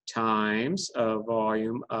times a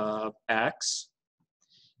volume of X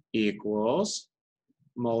equals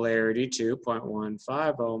molarity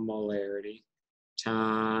 2.150 molarity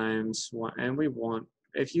times 1, and we want,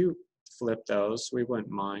 if you flip those, we wouldn't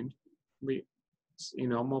mind. You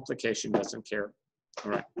know, multiplication doesn't care.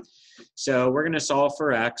 All right, so we're going to solve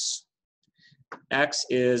for X. X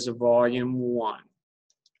is volume 1.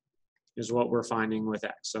 is what we're finding with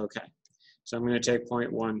X. Okay, so I'm going to take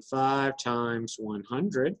 0.15 times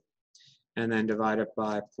 100 and then divide it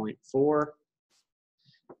by 0.4.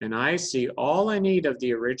 And I see all I need of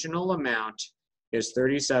the original amount is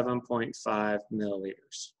 37.5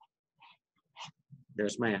 milliliters.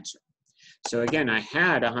 There's my answer. So again, I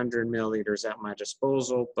had 100 milliliters at my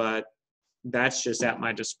disposal, but that's just at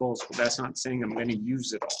my disposal. That's not saying I'm going to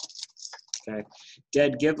use it all. Okay.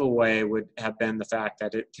 Dead giveaway would have been the fact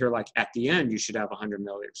that they're like, at the end, you should have 100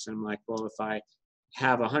 milliliters. And I'm like, well, if I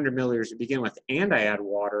have 100 milliliters to begin with and I add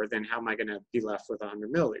water, then how am I going to be left with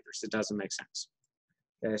 100 milliliters? It doesn't make sense.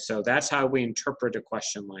 Okay, so that's how we interpret a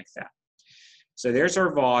question like that. So there's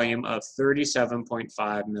our volume of 37.5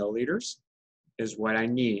 milliliters is what I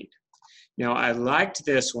need. Now, I liked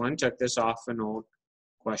this one, took this off an old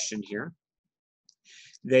question here.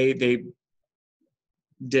 They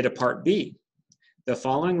did a part B. The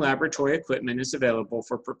following laboratory equipment is available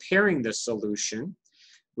for preparing this solution.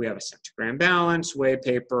 We have a centigram balance, weigh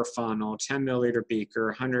paper, funnel, 10 milliliter beaker,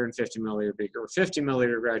 150 milliliter beaker, 50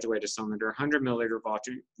 milliliter graduated cylinder, 100 milliliter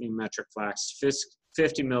volumetric flask,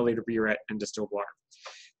 50 milliliter burette, and distilled water.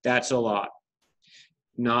 That's a lot.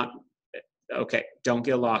 Okay, don't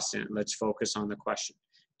get lost in it. Let's focus on the question.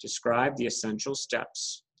 Describe the essential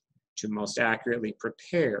steps to most accurately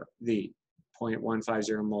prepare the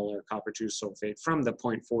 0.150 molar copper 2 sulfate from the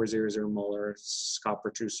 0.400 molar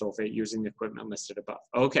copper 2 sulfate using the equipment listed above.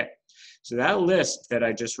 Okay, so that list that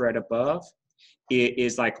I just read above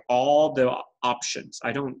is like all the options.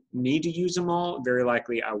 I don't need to use them all. Very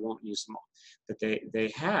likely I won't use them all. But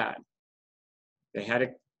they had a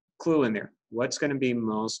clue in there. What's going to be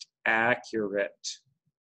most accurate?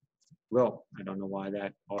 Well, I don't know why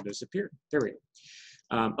that all disappeared. There we go.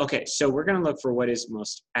 Okay, so we're going to look for what is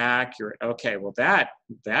most accurate. Okay, well that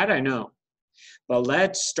I know. But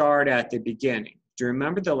let's start at the beginning. Do you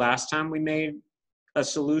remember the last time we made a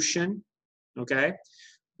solution? Okay,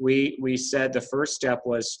 we said the first step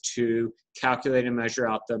was to calculate and measure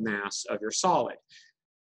out the mass of your solid.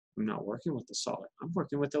 I'm not working with the solid. I'm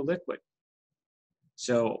working with the liquid.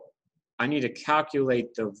 So I need to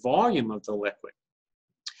calculate the volume of the liquid.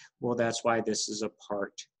 Well, that's why this is a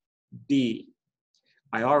part B.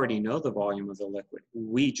 I already know the volume of the liquid.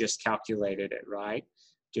 We just calculated it, right?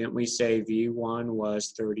 Didn't we say V1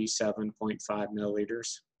 was 37.5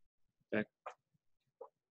 milliliters? Okay.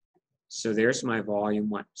 So there's my volume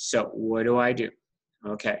 1. So what do?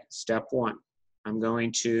 Okay, step 1. I'm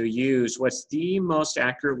going to use what's the most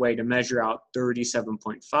accurate way to measure out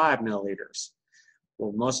 37.5 milliliters.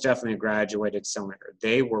 Well, most definitely a graduated cylinder.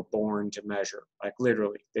 They were born to measure, like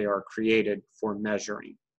literally, they are created for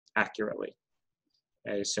measuring accurately.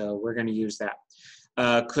 Okay, so we're going to use that.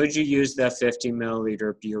 Could you use the 50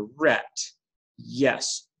 milliliter burette?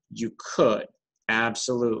 Yes, you could,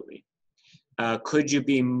 absolutely. Could you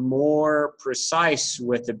be more precise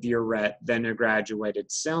with the burette than a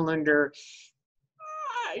graduated cylinder?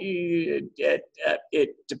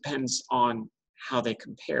 It depends on how they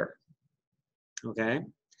compare. Okay,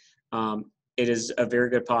 it is a very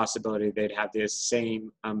good possibility they'd have the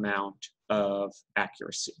same amount of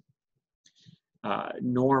accuracy.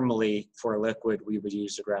 Normally, for a liquid, we would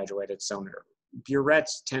use a graduated cylinder.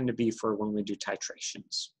 Burettes tend to be for when we do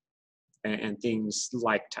titrations and things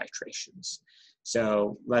like titrations.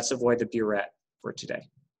 So let's avoid the burette for today.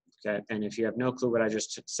 Okay, and if you have no clue what I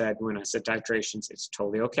just said when I said titrations, it's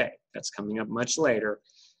totally okay. That's coming up much later.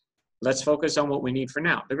 Let's focus on what we need for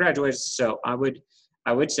now. The graduated, so I would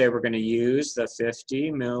say we're going to use the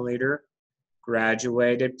 50 milliliter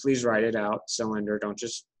graduated, please write it out, cylinder, don't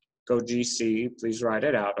just go GC, please write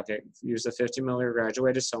it out. Okay, use the 50 milliliter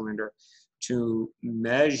graduated cylinder to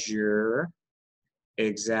measure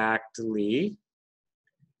exactly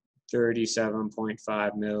 37.5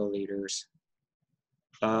 milliliters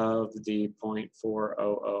of the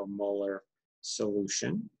 0.400 molar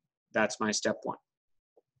solution. That's my step 1.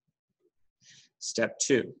 Step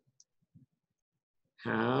 2,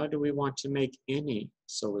 how do we want to make any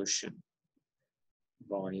solution?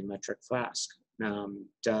 Volumetric flask.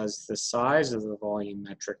 Does the size of the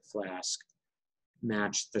volumetric flask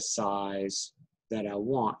match the size that I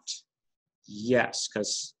want? Yes,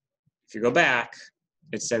 because if you go back,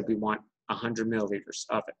 it said we want 100 milliliters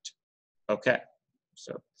of it. Okay,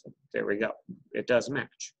 so there we go. It does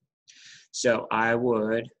match. So I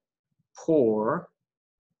would pour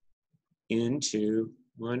into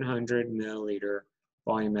 100 milliliter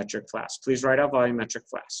volumetric flask. Please write out volumetric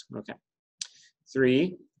flask. Okay.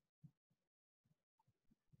 3,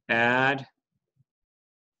 add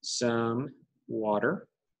some water.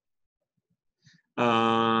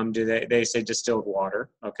 They say distilled water.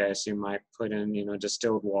 Okay, so you might put in,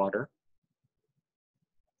 distilled water.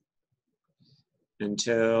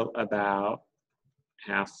 until about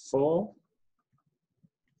half full.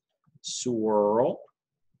 Swirl.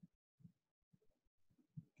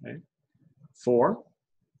 Okay. 4.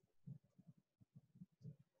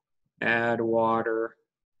 Add water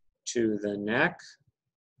to the neck.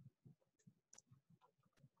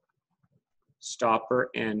 Stopper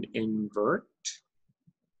and invert.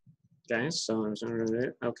 Okay, so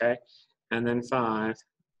okay. And then 5.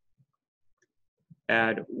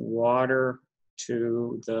 Add water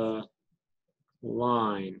to the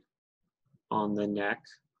line on the neck.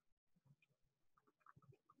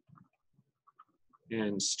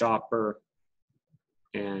 And stopper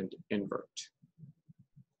and invert.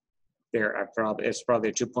 There, it's probably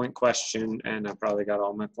a 2-point question, and I probably got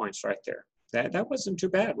all my points right there. That wasn't too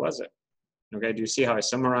bad, was it? Okay, do you see how I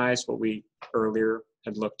summarized what we earlier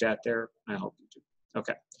had looked at there? I hope you do.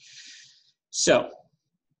 Okay, so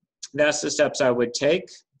that's the steps I would take.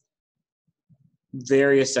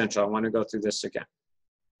 Very essential. I want to go through this again.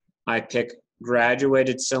 I pick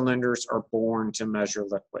graduated cylinders are born to measure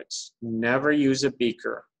liquids. Never use a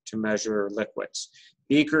beaker to measure liquids.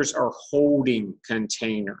 Beakers are holding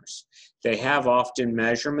containers. They have often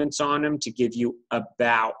measurements on them to give you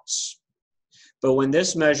abouts. But when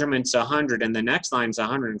this measurement's 100 and the next line's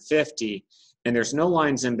 150, and there's no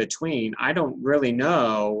lines in between, I don't really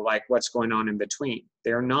know like what's going on in between.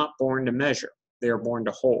 They're not born to measure. They're born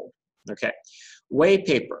to hold. Okay. Weigh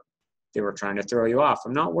paper. They were trying to throw you off.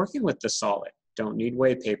 I'm not working with the solid. Don't need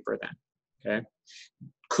weigh paper then. Okay.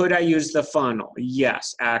 Could I use the funnel?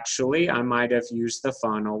 Yes, actually, I might have used the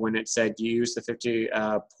funnel when it said use the 50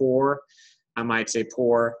 pour. I might say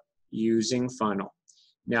pour using funnel.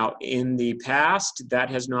 Now, in the past, that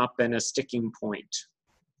has not been a sticking point.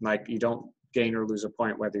 Like you don't gain or lose a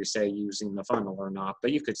point whether you say using the funnel or not,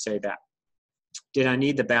 but you could say that. Did I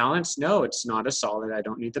need the balance? No, it's not a solid. I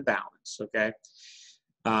don't need the balance, okay?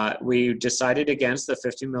 We decided against the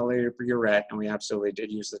 50 milliliter burette, and we absolutely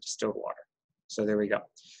did use the distilled water. So there we go.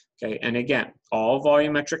 Okay, and again, all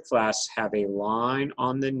volumetric flasks have a line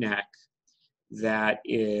on the neck that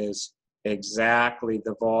is exactly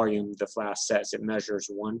the volume the flask says. It measures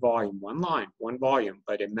one volume, one line, one volume,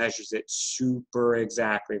 but it measures it super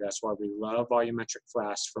exactly. That's why we love volumetric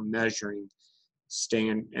flasks for measuring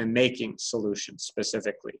and making solutions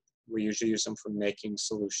specifically. We usually use them for making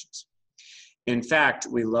solutions. In fact,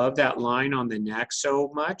 we love that line on the neck so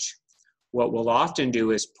much. What we'll often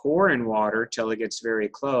do is pour in water till it gets very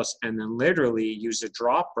close and then literally use a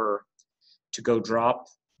dropper to go drop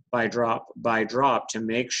by drop by drop to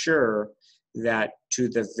make sure that to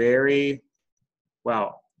the very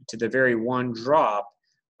one drop,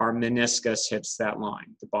 our meniscus hits that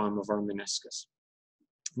line, the bottom of our meniscus.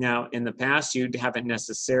 Now, in the past, you haven't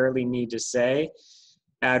necessarily need to say,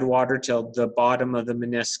 add water till the bottom of the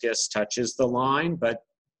meniscus touches the line, but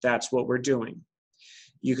that's what we're doing.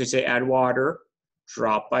 You could say add water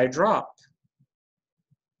drop by drop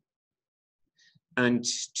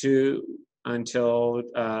until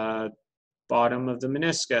bottom of the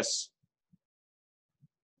meniscus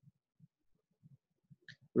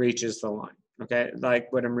reaches the line. Okay, like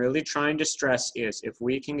what I'm really trying to stress is if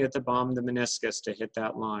we can get the bottom of the meniscus to hit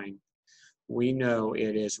that line, we know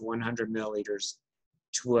it is 100 milliliters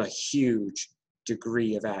to a huge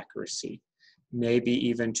degree of accuracy. Maybe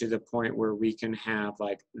even to the point where we can have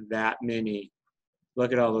like that many,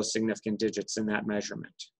 look at all those significant digits in that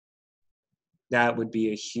measurement. That would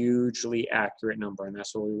be a hugely accurate number, and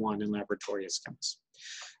that's what we want in laboratory as chemists.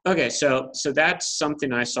 Okay, so that's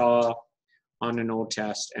something I saw on an old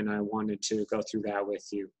test, and I wanted to go through that with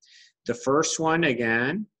you. The first one,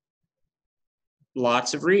 again,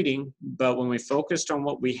 lots of reading, but when we focused on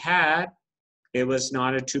what we had, it was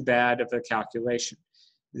not too bad of a calculation.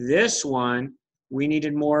 This one, we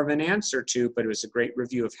needed more of an answer to, but it was a great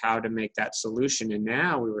review of how to make that solution. And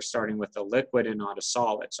now we were starting with a liquid and not a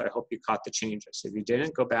solid. So I hope you caught the changes. If you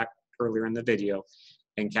didn't, go back earlier in the video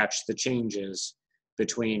and catch the changes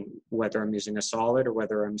between whether I'm using a solid or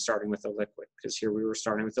whether I'm starting with a liquid. Because here we were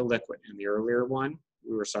starting with a liquid. In the earlier one,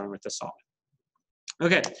 we were starting with a solid.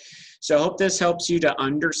 Okay, so I hope this helps you to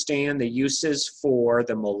understand the uses for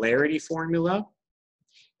the molarity formula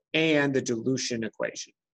and the dilution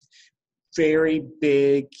equation. Very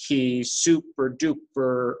big, key, super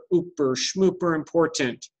duper, ooper, schmooper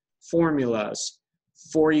important formulas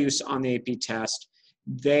for use on the AP test.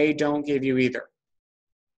 They don't give you either.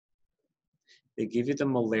 They give you the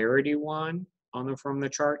molarity one on the formula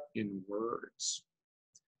chart in words.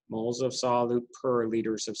 Moles of solute per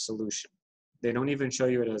liters of solution. They don't even show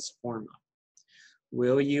you it as a formula.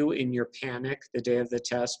 Will you, in your panic the day of the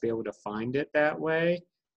test, be able to find it that way?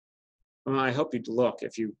 Well, I hope you'd look.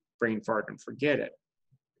 If you brain fart and forget it.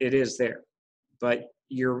 It is there. But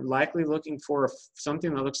you're likely looking for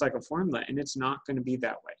something that looks like a formula, and it's not going to be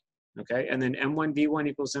that way. Okay, and then M1V1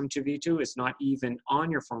 equals M2V2 is not even on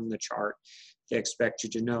your formula chart. They expect you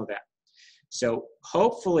to know that. So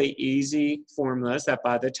hopefully easy formulas that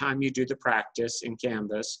by the time you do the practice in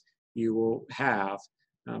Canvas, you will have.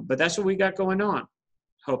 But that's what we got going on.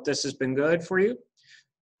 Hope this has been good for you.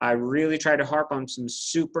 I really try to harp on some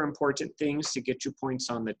super important things to get you points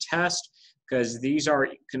on the test, because these are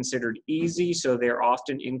considered easy, so they're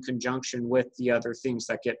often in conjunction with the other things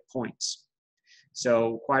that get points.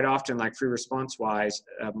 So quite often, like free response wise,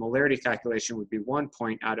 molarity calculation would be 1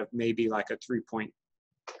 point out of maybe like a 3-point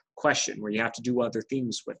question where you have to do other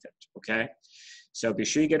things with it, okay? So be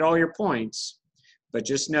sure you get all your points, but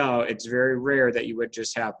just know it's very rare that you would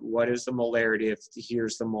just have, what is the molarity if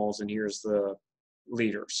here's the moles and here's the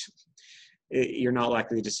liters? You're not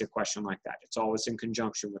likely to see a question like that. It's always in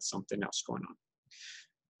conjunction with something else going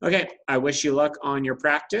on. Okay, I wish you luck on your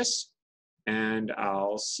practice, and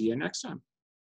I'll see you next time.